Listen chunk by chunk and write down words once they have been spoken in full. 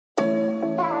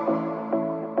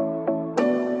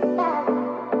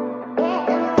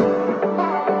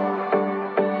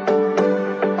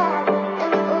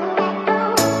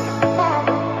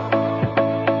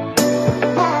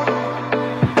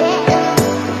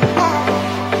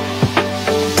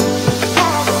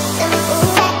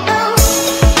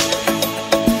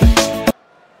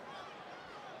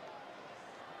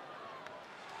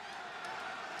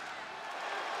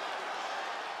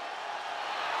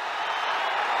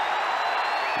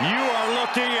You are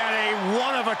looking at a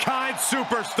one-of-a-kind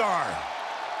superstar.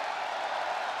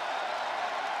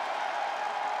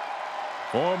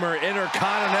 Former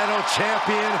Intercontinental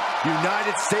Champion,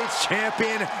 United States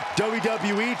Champion,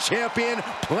 WWE Champion,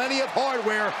 plenty of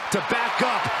hardware to back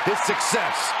up his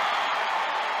success.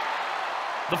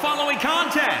 The following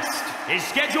contest is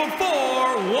scheduled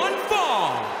for one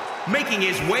fall. Making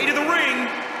his way to the ring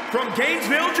from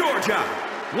Gainesville, Georgia,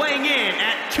 weighing in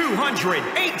at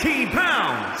 218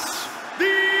 pounds,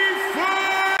 the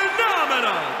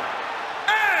phenomenal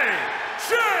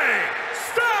AJ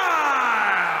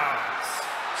Styles!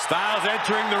 Styles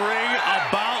entering the ring,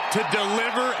 about to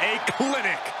deliver a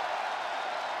clinic.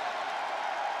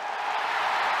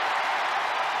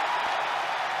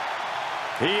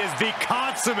 He is the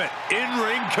consummate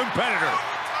in-ring competitor.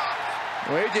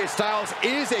 Well, AJ Styles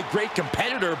is a great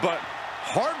competitor, but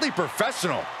hardly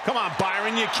professional. Come on,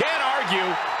 Byron, you can't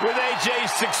argue with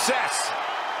AJ's success.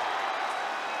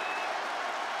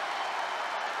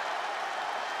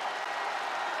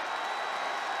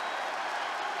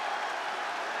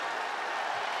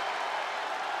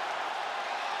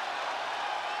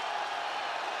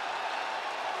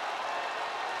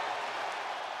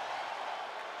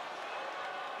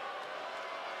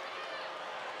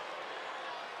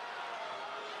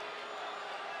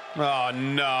 Oh,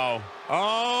 no.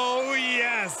 Oh,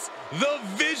 yes. The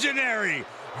visionary,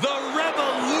 the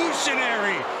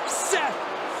revolutionary, Seth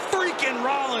freaking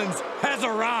Rollins has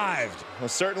arrived. Well,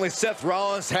 certainly Seth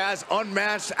Rollins has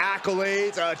unmatched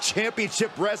accolades, a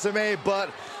championship resume,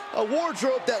 but a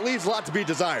wardrobe that leaves a lot to be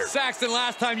desired. Saxton,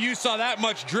 last time you saw that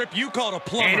much drip, you called a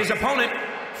plumber. And his opponent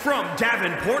from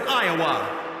Davenport,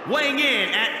 Iowa, weighing in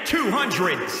at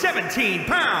 217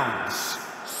 pounds,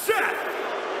 Seth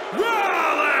Rollins!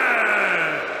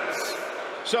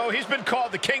 So he's been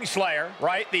called the Kingslayer,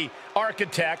 right? The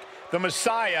Architect, the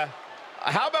Messiah.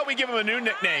 How about we give him a new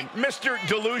nickname, Mr.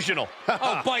 Delusional?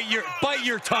 Oh, bite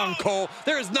your tongue, Cole.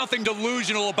 There is nothing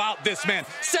delusional about this man.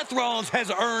 Seth Rollins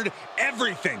has earned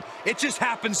everything. It just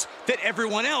happens that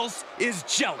everyone else is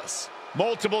jealous.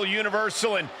 Multiple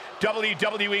Universal and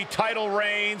WWE title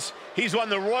reigns. He's won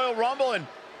the Royal Rumble and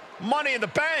Money in the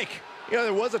Bank. You know,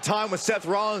 there was a time when Seth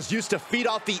Rollins used to feed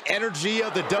off the energy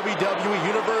of the WWE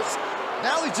Universe.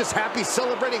 Now he's just happy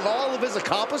celebrating all of his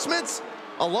accomplishments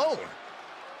alone.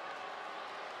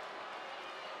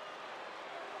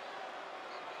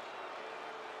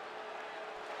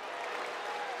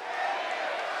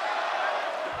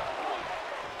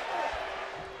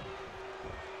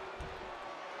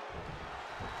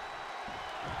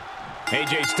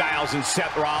 AJ Styles and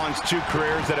Seth Rollins, two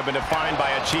careers that have been defined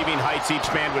by achieving heights each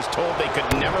man was told they could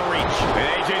never reach.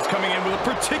 And AJ's coming in with a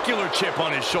particular chip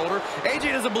on his shoulder.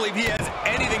 AJ doesn't believe he has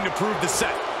anything to prove to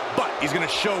Seth, but he's going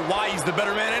to show why he's the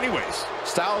better man anyways.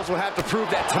 Styles will have to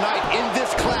prove that tonight in this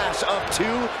clash of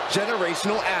two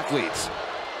generational athletes.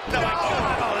 No,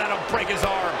 oh, that'll break his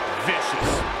arm. Vicious.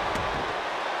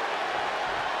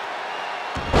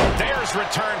 There's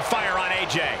return fire on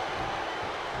AJ.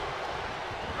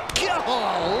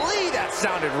 Golly, that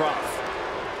sounded rough.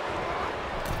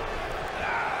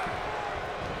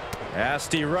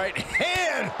 Nasty right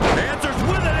hand. Answers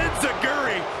with an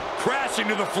enziguri, crashing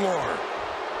to the floor.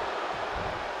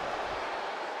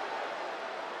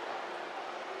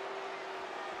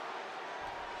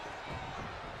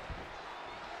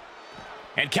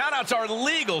 And countouts are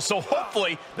legal, so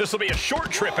hopefully this will be a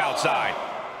short trip outside.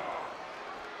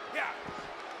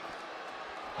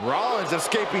 Rollins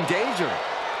escaping danger.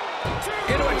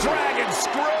 Into a dragon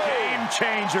screw. Game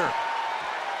changer.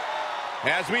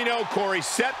 As we know, Corey,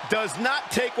 Seth does not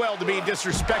take well to being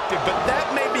disrespected, but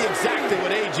that may be exactly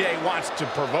what AJ wants to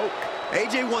provoke.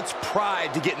 AJ wants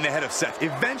pride to get in the head of Seth.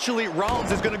 Eventually,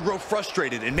 Rollins is going to grow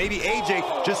frustrated, and maybe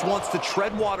AJ just wants to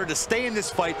tread water to stay in this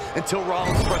fight until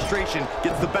Rollins' frustration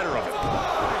gets the better of him.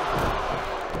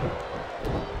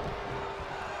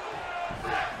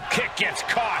 Kick gets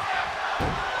caught.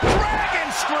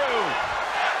 Dragon screw.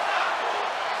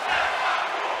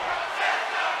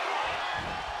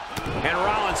 And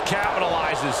Rollins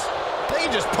capitalizes. They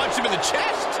can just punch him in the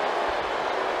chest.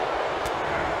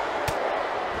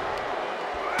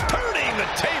 Turning the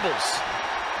tables.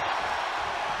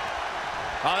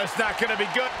 Oh, that's not going to be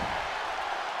good.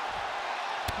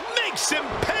 Makes him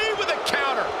pay with a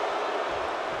counter.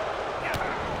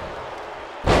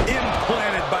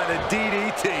 Implanted by the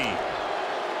DDT.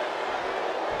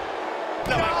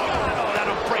 No, oh,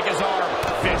 that'll break his arm.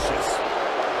 Vicious.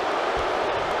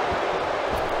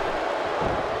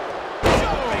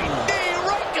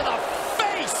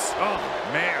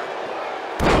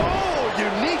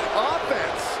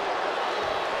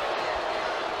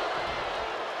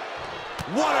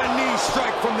 What a knee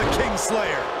strike from the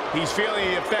Kingslayer. He's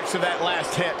feeling the effects of that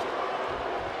last hit.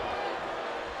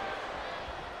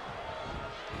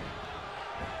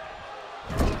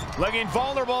 Looking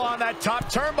vulnerable on that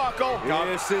top turnbuckle.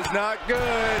 This is not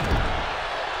good.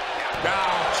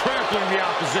 Now trampling the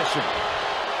opposition.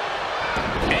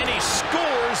 And he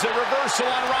scores a reversal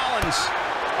on Rollins.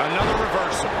 Another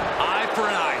reversal. Eye for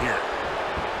an eye here.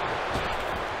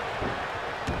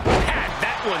 Had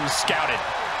that one scouted.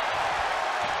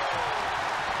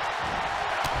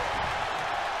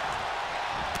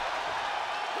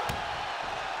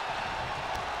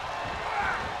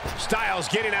 Styles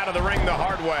getting out of the ring the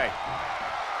hard way.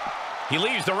 He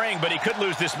leaves the ring, but he could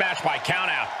lose this match by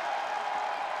countout.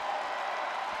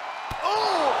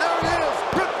 Oh, there it is.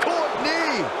 Ripcord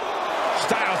knee.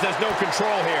 Styles has no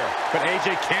control here. But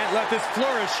AJ can't let this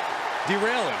flourish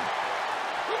derail him.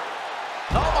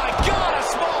 Oh, my God, a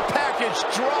small package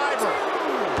driver.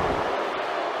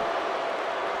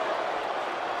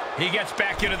 He gets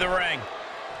back into the ring.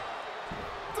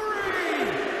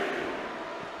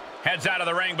 Heads out of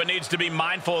the ring, but needs to be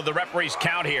mindful of the referee's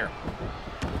count here.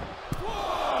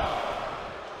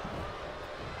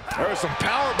 There's some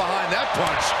power behind that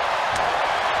punch.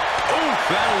 Ooh,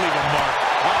 that'll leave a mark.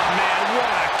 Oh, man, what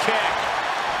a kick.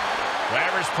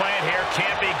 Whatever's playing here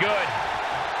can't be good.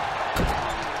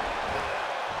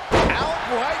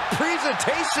 Outright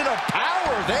presentation of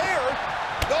power there.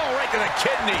 Oh, right to the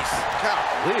kidneys.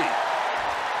 Golly.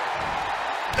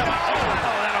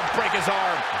 Oh, that'll break his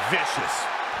arm. Vicious.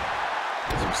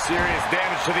 Some serious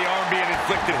damage to the arm being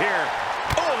inflicted here.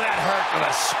 Oh, that hurt to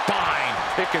the spine.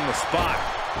 Picking the spot.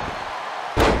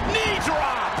 Knee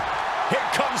drop. Here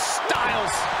comes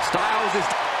Styles. Styles is...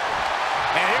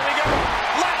 And here we go.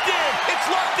 Locked in. It's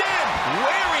locked in.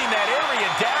 Wearing that area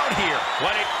down here.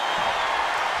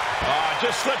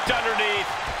 Just slipped underneath.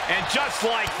 And just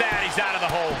like that, he's out of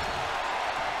the hole.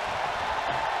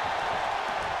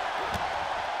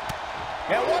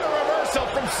 And what a reversal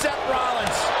from Seth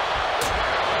Rollins.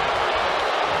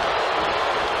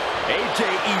 AJ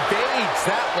evades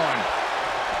that one.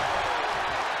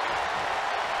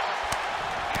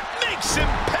 Makes him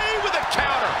pay with a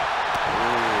counter.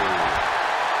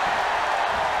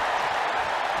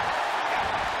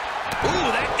 Ooh,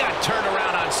 that got turned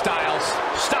around on Styles.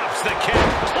 Stops the kick.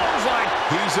 Clothesline.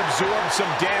 He's absorbed some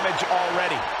damage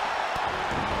already.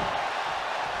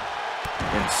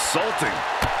 Insulting.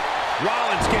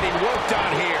 Rollins getting worked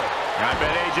on here. I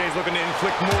bet AJ's looking to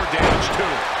inflict more damage,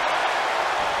 too.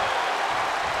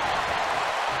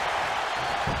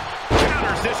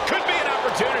 This could be an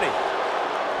opportunity.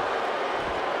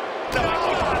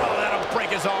 Oh, that'll break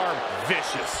his arm.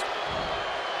 Vicious.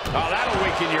 Oh, that'll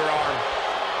weaken your arm.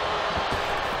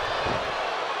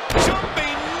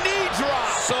 Jumping knee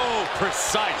drop. So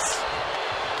precise.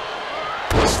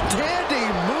 Standing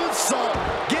moonsault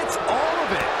gets all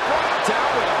of it. Brought down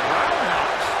with a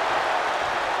roundhouse.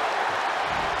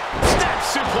 Snap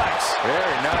suplex.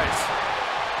 Very nice.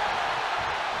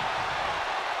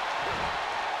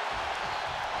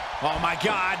 Oh, my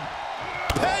God.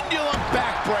 Pendulum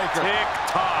backbreaker.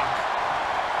 Tick-tock.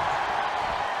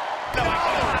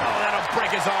 Oh, that'll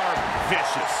break his arm.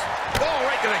 Vicious. Oh,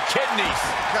 right to the kidneys.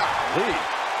 Golly.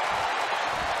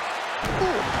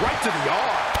 Ooh, right to the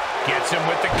arm. Gets him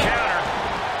with the counter.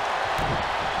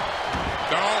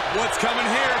 Oh, what's coming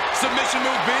here? Submission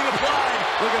move being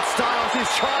applied. Look at Styles. He's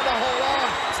trying to hold on.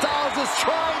 Styles is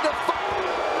trying to...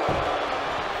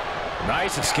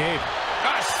 Nice escape.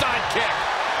 A side kick.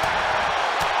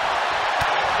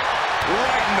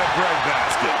 Right in the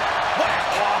breadbasket. What?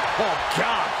 Oh,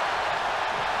 God.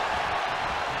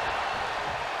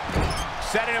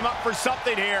 Setting him up for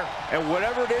something here. And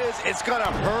whatever it is, it's going to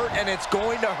hurt, and it's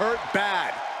going to hurt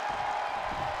bad.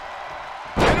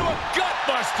 Into a gut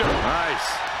buster. Nice.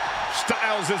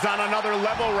 Styles is on another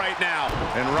level right now.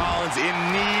 And Rollins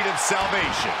in need of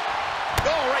salvation.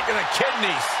 Oh, right to the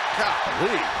kidneys.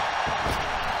 Golly.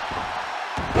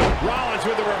 Rollins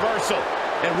with the reversal.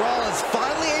 And Rollins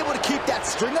finally able to keep that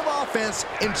string of offense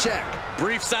in check.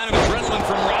 Brief sign of adrenaline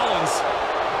from Rollins.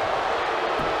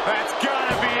 That's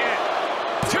gotta be it.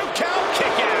 2 count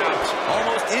kick out.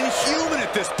 Almost inhuman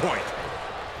at this point.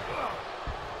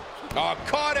 Oh,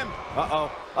 caught him.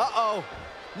 Uh-oh. Uh-oh.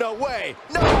 No way.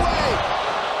 No way.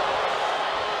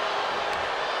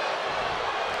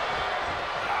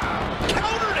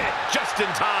 Countered it just in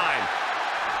time.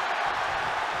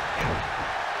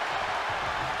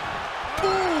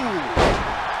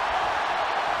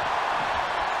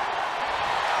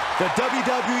 The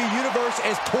WWE Universe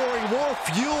is pouring more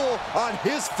fuel on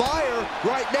his fire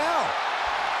right now.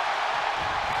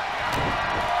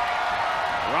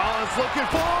 Rollins looking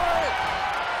for it.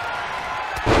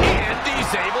 And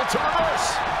he's able to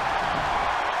reverse.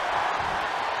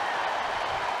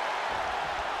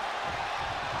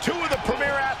 Two of the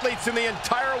premier athletes in the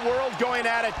entire world going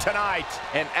at it tonight.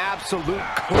 An absolute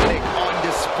clinic on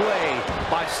display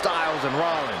by Styles and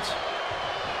Rollins.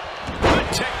 Good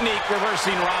technique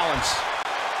reversing Rollins.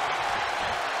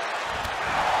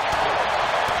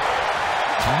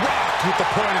 Rocked with the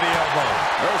point of the elbow.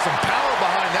 There was some power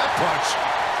behind that punch.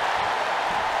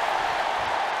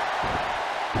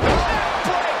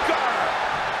 Breaker.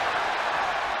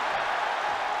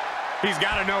 He's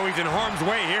got to know he's in harm's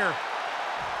way here.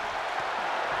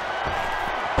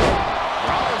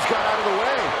 Rollins got out of the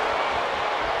way.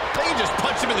 They can just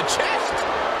punch him in the chest.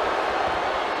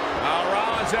 Now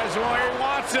Rollins has where he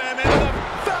wants him into the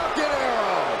Falcon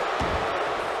Arrow.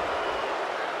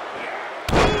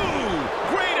 Ooh,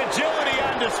 great agility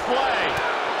on display.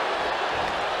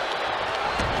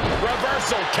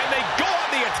 Reversal. Can they go on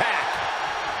the attack?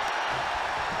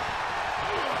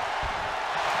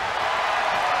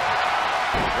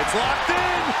 It's locked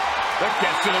in. That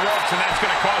gets to the ropes, and that's going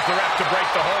to cause the ref to break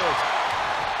the hold.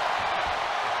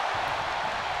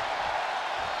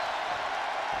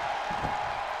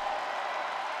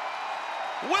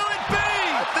 Will it be?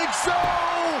 I think so.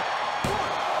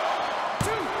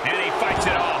 And he fights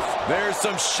it off. There's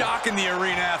some shock in the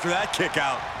arena after that kick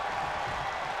out.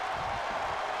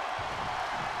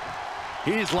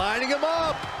 He's lining him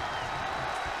up.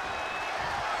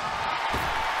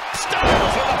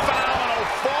 Styles with a phenomenal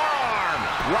forearm.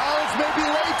 Rollins may be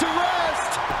laid to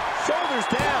rest. Shoulders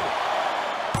down.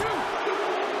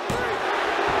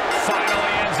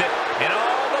 Finally ends it. And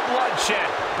all the bloodshed.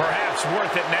 Perhaps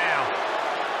worth it now.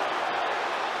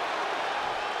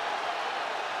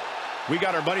 We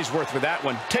got our money's worth with that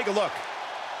one. Take a look.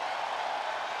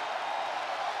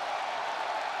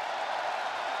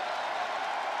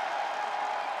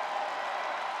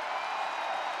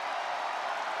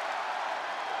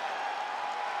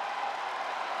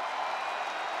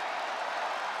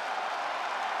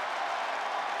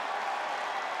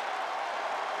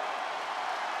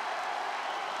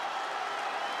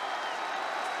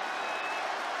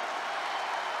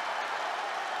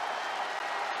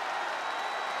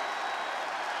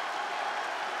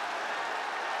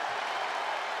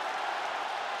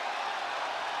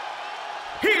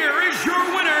 Here is your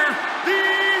winner,